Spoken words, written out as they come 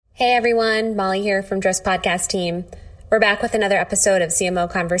Hey everyone, Molly here from Dress Podcast team. We're back with another episode of CMO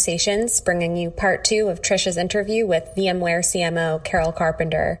Conversations, bringing you part 2 of Trisha's interview with VMware CMO Carol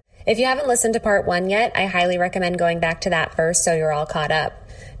Carpenter. If you haven't listened to part 1 yet, I highly recommend going back to that first so you're all caught up.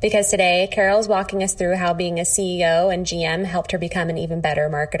 Because today, Carol's walking us through how being a CEO and GM helped her become an even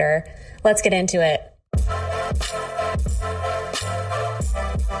better marketer. Let's get into it.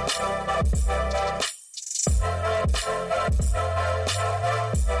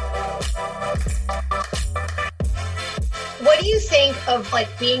 What do you think of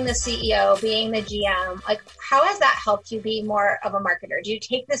being the CEO, being the GM? How has that helped you be more of a marketer? Do you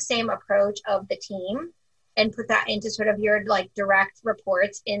take the same approach of the team and put that into sort of your direct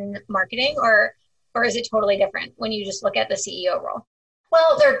reports in marketing, or is it totally different when you just look at the CEO role?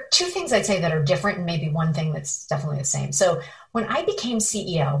 Well, there are 2 things I'd say that are different and maybe one thing that's definitely the same. So when I became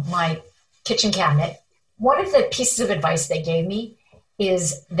CEO, my kitchen cabinet, one of the pieces of advice they gave me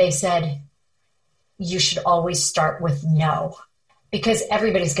is they said, you should always start with no, because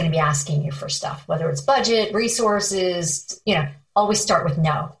everybody's going to be asking you for stuff, whether it's budget, resources, always start with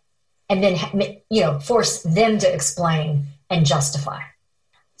no. And then, force them to explain and justify.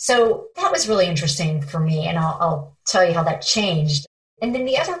 So that was really interesting for me. And I'll tell you how that changed. And then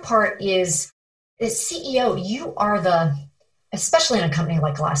the other part is the CEO, you are especially in a company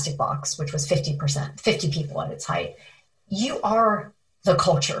like Elastic Box, which was 50 people at its height, you are the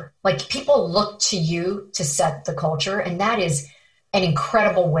culture. People look to you to set the culture, and that is an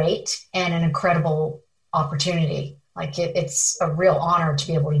incredible weight and an incredible opportunity. It's a real honor to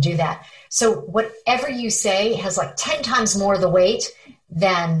be able to do that. So whatever you say has 10 times more the weight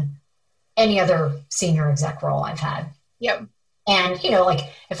than any other senior exec role I've had. Yep. And,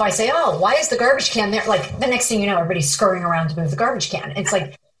 if I say, oh, why is the garbage can there? The next thing you know, everybody's scurrying around to move the garbage can. It's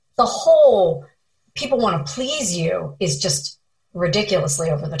the whole people want to please you is just ridiculously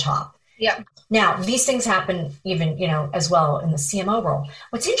over the top. Yeah. Now, these things happen even, as well in the CMO role.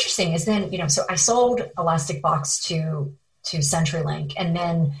 What's interesting is then, so I sold Elastic Box to CenturyLink, and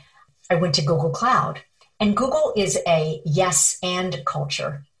then I went to Google Cloud. And Google is a yes and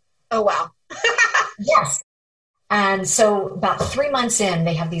culture. Oh, wow. Yes. And so about 3 months in,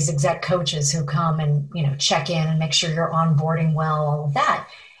 they have these exec coaches who come and, check in and make sure you're onboarding well, all of that.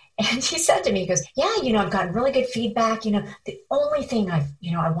 And he said to me, he goes, yeah, I've gotten really good feedback. The only thing I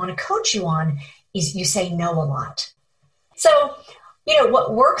want to coach you on is you say no a lot. So,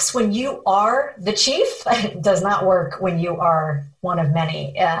 what works when you are the chief does not work when you are one of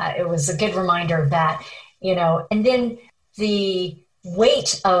many. It was a good reminder of that, and then the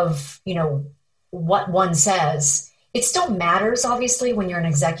weight of, what one says, it still matters, obviously, when you're an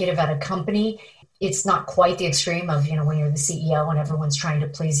executive at a company. It's not quite the extreme of, when you're the CEO and everyone's trying to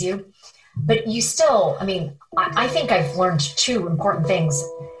please you. But you still, I think I've learned 2 important things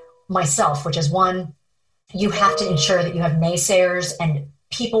myself, which is 1, you have to ensure that you have naysayers and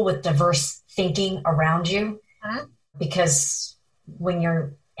people with diverse thinking around you. Because when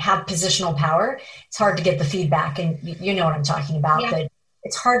you have positional power, it's hard to get the feedback. And you know what I'm talking about. Yeah. But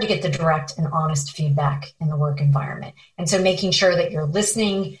it's hard to get the direct and honest feedback in the work environment. And so making sure that you're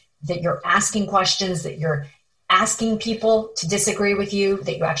listening, that you're asking questions, that you're asking people to disagree with you,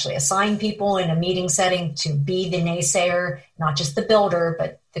 that you actually assign people in a meeting setting to be the naysayer, not just the builder,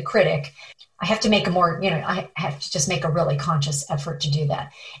 but the critic. I have to make I have to just make a really conscious effort to do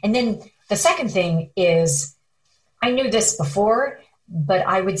that. And then the second thing is, I knew this before, but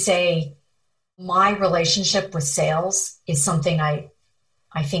I would say my relationship with sales is something I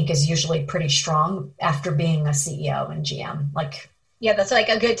think is usually pretty strong after being a CEO and GM. Yeah, that's a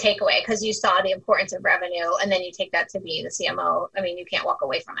good takeaway, because you saw the importance of revenue, and then you take that to be the CMO. You can't walk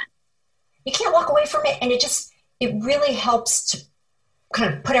away from it. You can't walk away from it. And it really helps to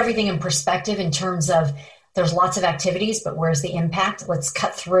kind of put everything in perspective in terms of there's lots of activities, but where's the impact? Let's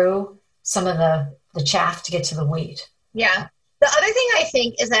cut through some of the chaff to get to the wheat. Yeah. The other thing I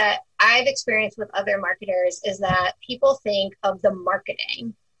think is that I've experienced with other marketers is that people think of the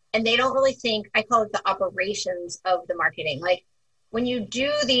marketing and they don't really think, I call it the operations of the marketing. When you do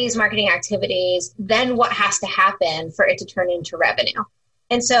these marketing activities, then what has to happen for it to turn into revenue?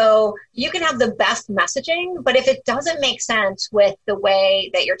 And so you can have the best messaging, but if it doesn't make sense with the way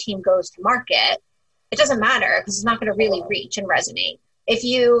that your team goes to market, it doesn't matter, because it's not going to really reach and resonate. If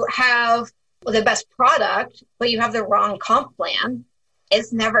you have the best product, but you have the wrong comp plan,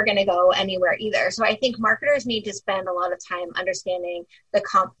 it's never going to go anywhere either. So I think marketers need to spend a lot of time understanding the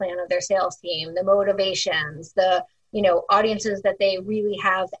comp plan of their sales team, the motivations, the audiences that they really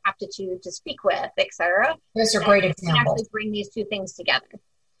have aptitude to speak with, et cetera. Those are great examples. Actually bring these 2 things together.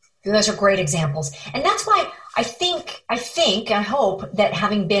 Those are great examples. And that's why I hope that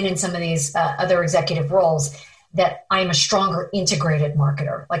having been in some of these other executive roles, that I'm a stronger integrated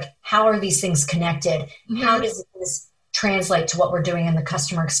marketer. Like, how are these things connected? Mm-hmm. How does this translate to what we're doing in the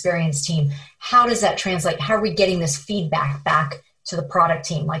customer experience team? How does that translate? How are we getting this feedback back to the product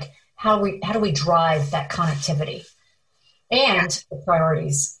team? Like, how do we drive that connectivity and the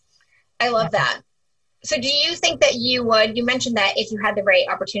priorities? I love that. So do you think that you mentioned that if you had the right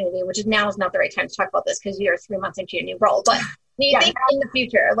opportunity, which is now is not the right time to talk about this because you're 3 months into your new role, but do you think in the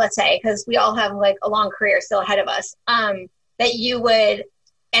future, let's say, because we all have like a long career still ahead of us, that you would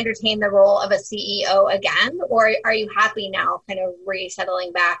entertain the role of a CEO again? Or are you happy now kind of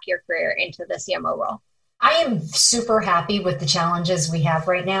resettling back your career into the CMO role? I am super happy with the challenges we have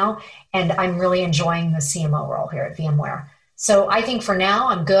right now, and I'm really enjoying the CMO role here at VMware. So I think for now,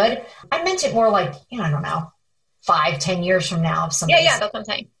 I'm good. I meant it more like, I don't know, 5-10 years from now. If somebody that's what I'm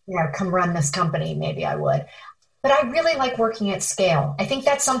saying. Come run this company, maybe I would. But I really like working at scale. I think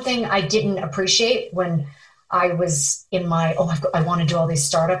that's something I didn't appreciate when I was in my, I want to do all these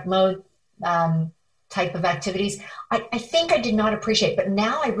startup mode type of activities. I think I did not appreciate, but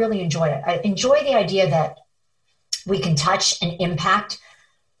now I really enjoy it. I enjoy the idea that we can touch and impact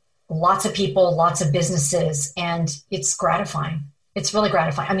lots of people, lots of businesses, and it's gratifying. It's really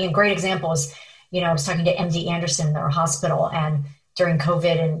gratifying. I mean, a great example is, I was talking to MD Anderson, their hospital, and during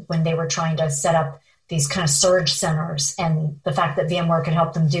COVID and when they were trying to set up these kind of surge centers, and the fact that VMware could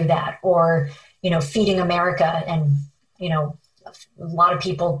help them do that, or, Feeding America, and, a lot of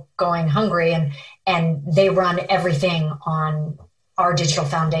people going hungry, and they run everything on our digital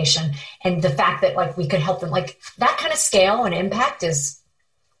foundation. And the fact that like we could help them, like that kind of scale and impact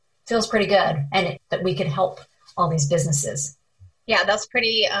feels pretty good, and that we could help all these businesses. Yeah, that's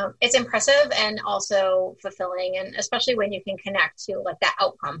pretty, it's impressive and also fulfilling, and especially when you can connect to like that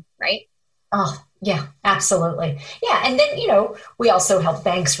outcome, right? Oh, yeah, absolutely. Yeah. And then, we also help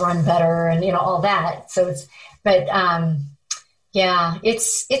banks run better and, all that. So it's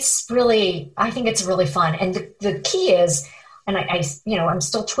really, I think it's really fun. And the key is, and I'm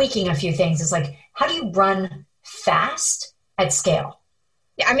still tweaking a few things, is like, how do you run fast at scale?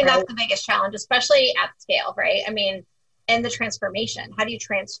 Yeah, I mean, right? That's the biggest challenge, especially at scale, right? I mean, and the transformation. How do you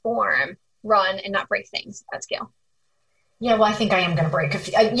transform, run, and not break things at scale? Yeah, well, I think I am going to break a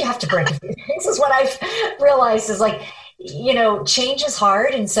few. You have to break a few things. This is what I've realized is like, change is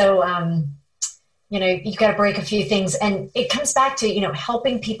hard. And so, you've got to break a few things. And it comes back to,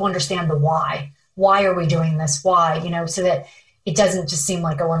 helping people understand the why. Why are we doing this? Why, so that it doesn't just seem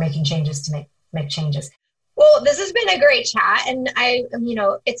like, we're making changes to make changes. Well, this has been a great chat. And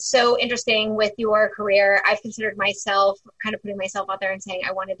it's so interesting with your career. I've considered myself kind of putting myself out there and saying,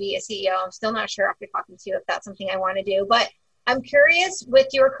 I want to be a CEO. I'm still not sure after talking to you if that's something I want to do, but I'm curious with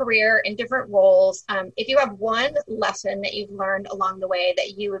your career in different roles. If you have one lesson that you've learned along the way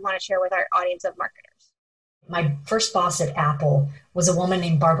that you would want to share with our audience of marketers. My first boss at Apple was a woman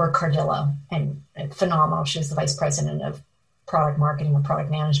named Barbara Cardillo, and phenomenal. She was the vice president of product marketing and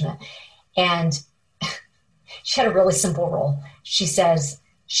product management. And she had a really simple rule. She says,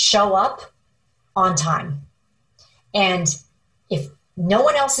 show up on time. And if no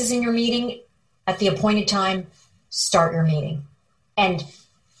one else is in your meeting at the appointed time, start your meeting. And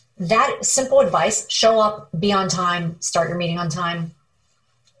that simple advice, show up, be on time, start your meeting on time,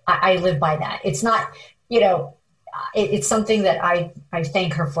 I live by that. It's not, it's something that I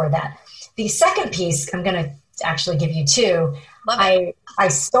thank her for that. The second piece, I'm going to actually give you two. I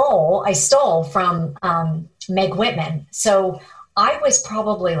stole from Meg Whitman. So I was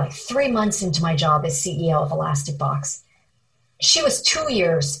probably like 3 months into my job as CEO of Elasticbox. She was 2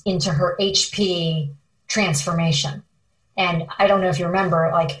 years into her HP transformation. And I don't know if you remember,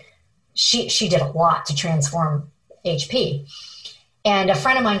 like she did a lot to transform HP. And a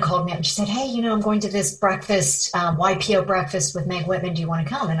friend of mine called me up and she said, hey, I'm going to this breakfast, YPO breakfast with Meg Whitman. Do you want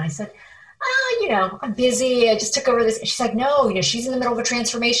to come? And I said, I'm busy. I just took over this. She's like, no, she's in the middle of a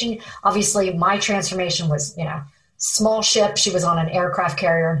transformation. Obviously, my transformation was, small ship. She was on an aircraft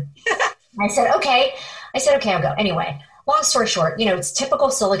carrier. I said, okay, I'll go. Anyway, long story short, it's typical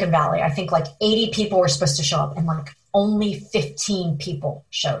Silicon Valley. I think like 80 people were supposed to show up and like only 15 people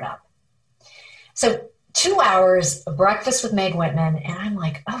showed up. So 2 hours of breakfast with Meg Whitman. And I'm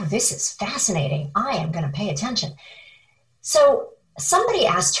like, oh, this is fascinating. I am going to pay attention. So somebody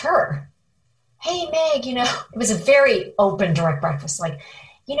asked her, hey, Meg, it was a very open, direct breakfast. Like,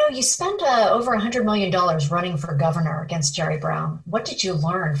 you spent over $100 million running for governor against Jerry Brown. What did you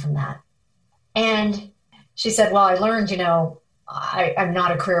learn from that? And she said, well, I learned, I'm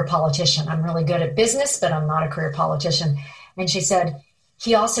not a career politician. I'm really good at business, but I'm not a career politician. And she said,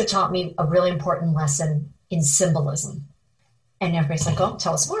 he also taught me a really important lesson in symbolism. And everybody's like, oh,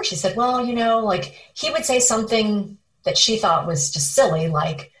 tell us more. She said, well, like he would say something that she thought was just silly,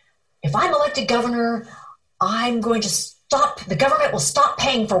 like, if I'm elected governor, I'm going to the government will stop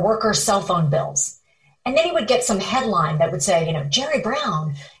paying for workers' cell phone bills. And then he would get some headline that would say, Jerry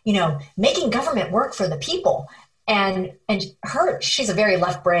Brown, making government work for the people. And she's a very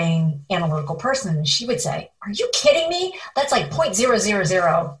left brain analytical person. And she would say, are you kidding me? That's like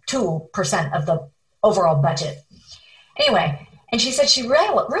 0.0002% of the overall budget. Anyway, and she said she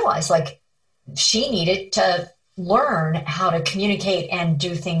realized like she needed to learn how to communicate and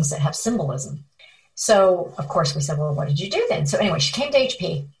do things that have symbolism. So, of course, we said, well, what did you do then? So anyway, she came to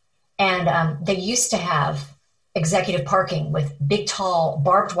HP, and they used to have executive parking with big, tall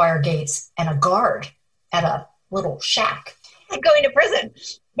barbed wire gates and a guard at a little shack. Like going to prison.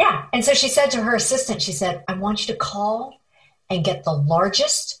 Yeah. And so she said to her assistant, she said, I want you to call and get the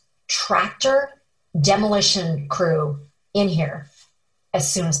largest tractor demolition crew in here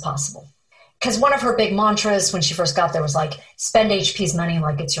as soon as possible. Because one of her big mantras when she first got there was like, spend HP's money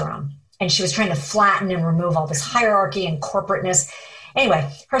like it's your own. And she was trying to flatten and remove all this hierarchy and corporateness.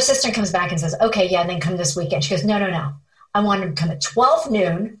 Anyway, her assistant comes back and says, okay, yeah, and then come this weekend. She goes, no. I want him to come at 12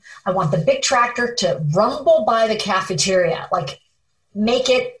 noon. I want the big tractor to rumble by the cafeteria, like make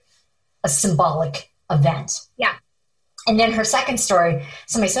it a symbolic event. Yeah. And then her second story,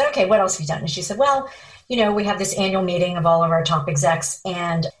 somebody said, okay, what else have you done? And she said, well, we have this annual meeting of all of our top execs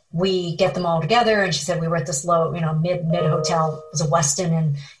and we get them all together. And she said, we were at this low, mid hotel. It was a Westin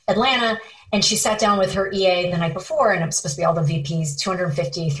in Atlanta. And she sat down with her EA the night before, and it was supposed to be all the VPs,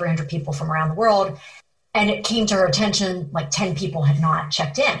 250, 300 people from around the world. And it came to her attention, like 10 people had not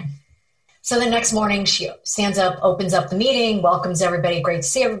checked in. So the next morning she stands up, opens up the meeting, welcomes everybody. Great to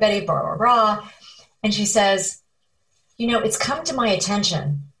see everybody, blah, blah, blah. And she says, it's come to my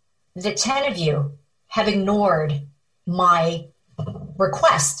attention that 10 of you have ignored my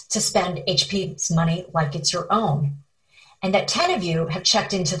request to spend HP's money like it's your own. And that 10 of you have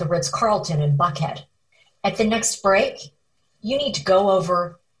checked into the Ritz-Carlton in Buckhead. At the next break, you need to go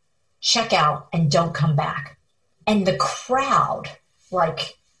over, check out, and don't come back. And the crowd,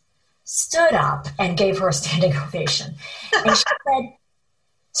 stood up and gave her a standing ovation. And she said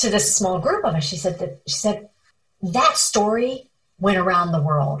to this small group of us, she said that story went around the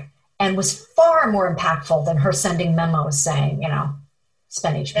world and was far more impactful than her sending memos saying,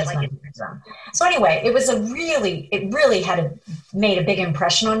 spend HP's money. So anyway, it really made a big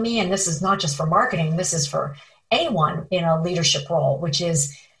impression on me. And this is not just for marketing. This is for anyone in a leadership role, which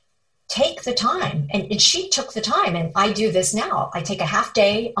is take the time. And she took the time. And I do this now. I take a half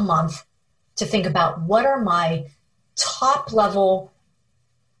day a month to think about what are my top level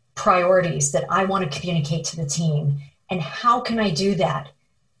priorities that I want to communicate to the team. And how can I do that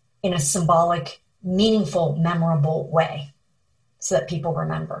in a symbolic, meaningful, memorable way so that people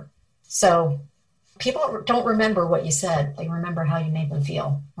remember. So people don't remember what you said. They remember how you made them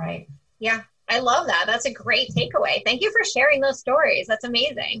feel, right? Yeah, I love that. That's a great takeaway. Thank you for sharing those stories. That's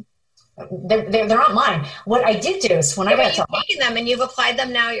amazing. They're not mine. What I did do is when I got you've taken them and you've applied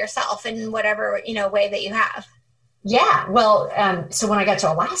them now yourself in whatever, way that you have. Yeah. Well, so when I got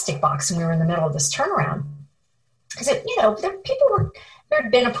to Elastic Box and we were in the middle of this turnaround, because, there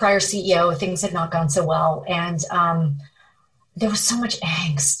had been a prior CEO, things had not gone so well. And there was so much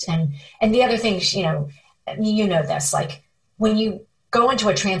angst. And the other thing, this, like when you go into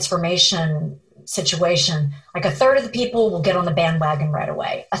a transformation situation, like a third of the people will get on the bandwagon right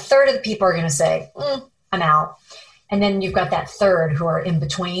away. A third of the people are going to say, I'm out. And then you've got that third who are in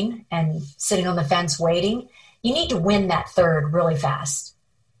between and sitting on the fence waiting. You need to win that third really fast.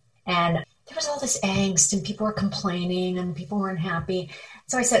 And there was all this angst and people were complaining and people weren't happy.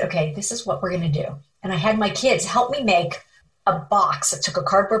 So I said, okay, this is what we're going to do. And I had my kids help me make a box. I took a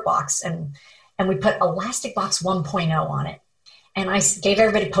cardboard box and we put Elastic Box 1.0 on it. And I gave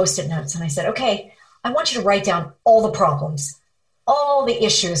everybody Post-it notes. And I said, okay, I want you to write down all the problems, all the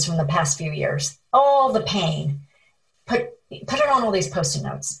issues from the past few years, all the pain. Put it on all these Post-it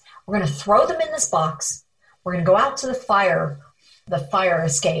notes. We're going to throw them in this box. We're going to go out to the fire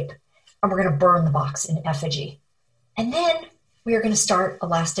escape, and we're going to burn the box in effigy. And then we are going to start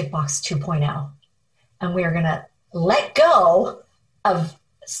Elastic Box 2.0. And we are going to let go of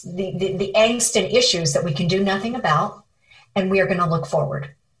the angst and issues that we can do nothing about. And we are going to look forward.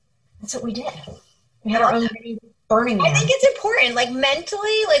 That's what we did. We had our own burning man. I think it's important, like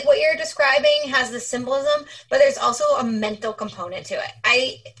mentally, like what you're describing has the symbolism, but there's also a mental component to it.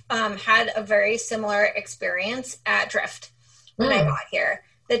 I had a very similar experience at Drift when I got here.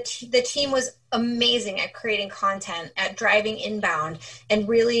 the team was amazing at creating content, at driving inbound, and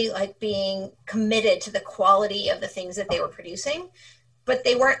really like being committed to the quality of the things that they were producing, but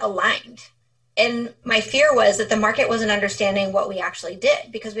they weren't aligned. And my fear was that the market wasn't understanding what we actually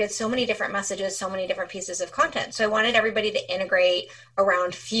did because we had so many different messages, so many different pieces of content. So I wanted everybody to integrate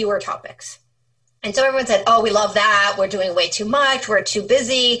around fewer topics. And so everyone said, oh, we love that. We're doing way too much. We're too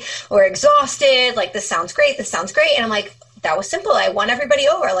busy. We're exhausted. Like, this sounds great. This sounds great. And I'm like, that was simple. I won everybody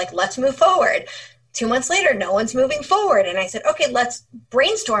over. Like, let's move forward. 2 months later, no one's moving forward. And I said, okay, let's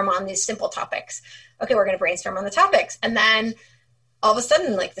brainstorm on these simple topics. Okay, we're going to brainstorm on the topics. And then all of a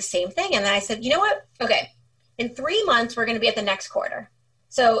sudden, like the same thing. And then I said, you know what? Okay, in 3 months, we're going to be at the next quarter.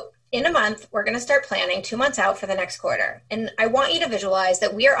 So in a month, we're going to start planning 2 months out for the next quarter. And I want you to visualize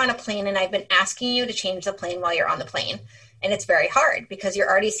that we are on a plane and I've been asking you to change the plane while you're on the plane. And it's very hard because you're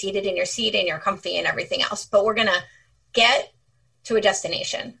already seated in your seat and you're comfy and everything else. But we're going to get to a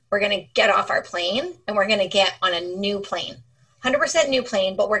destination. We're going to get off our plane and we're going to get on a new plane, 100% new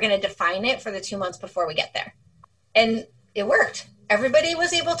plane, but we're going to define it for the 2 months before we get there. And it worked. Everybody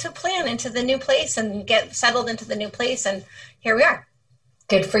was able to plan into the new place and get settled into the new place. And here we are.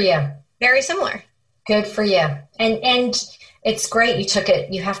 Good for you. Very similar. Good for you. And it's great. You took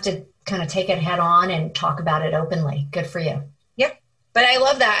it, you have to kind of take it head on and talk about it openly. Good for you. Yep. But I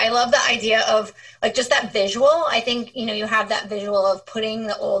love that. I love the idea of like just that visual. I think, you know, you have that visual of putting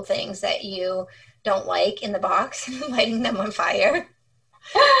the old things that you don't like in the box and lighting them on fire.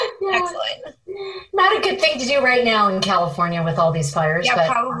 Yeah. Excellent. Not a good thing to do right now in California with all these fires. Yeah,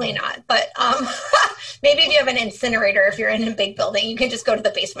 but probably not. But maybe if you have an incinerator, if you're in a big building, you can just go to the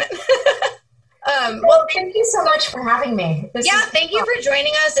basement. Well, thank you so much for having me. Thank you for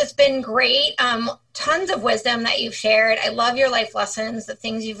joining us. It's been great. Tons of wisdom that you've shared. I love your life lessons, the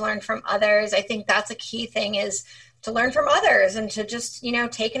things you've learned from others. I think that's a key thing is to learn from others and to just, you know,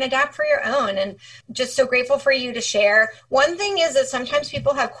 take and adapt for your own. And just so grateful for you to share. One thing is that sometimes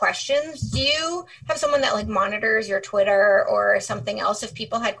people have questions. Do you have someone that like monitors your Twitter or something else if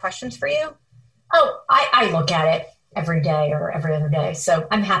people had questions for you? Oh, I look at it every day or every other day. So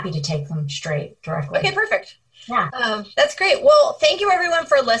I'm happy to take them straight directly. Okay, perfect. Yeah. That's great. Well, thank you everyone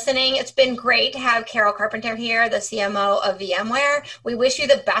for listening. It's been great to have Carol Carpenter here, the CMO of VMware. We wish you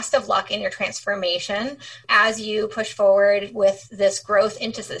the best of luck in your transformation as you push forward with this growth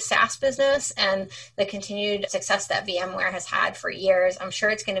into the SaaS business and the continued success that VMware has had for years. I'm sure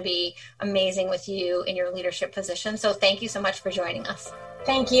it's going to be amazing with you in your leadership position. So thank you so much for joining us.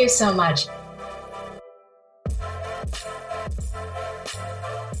 Thank you so much.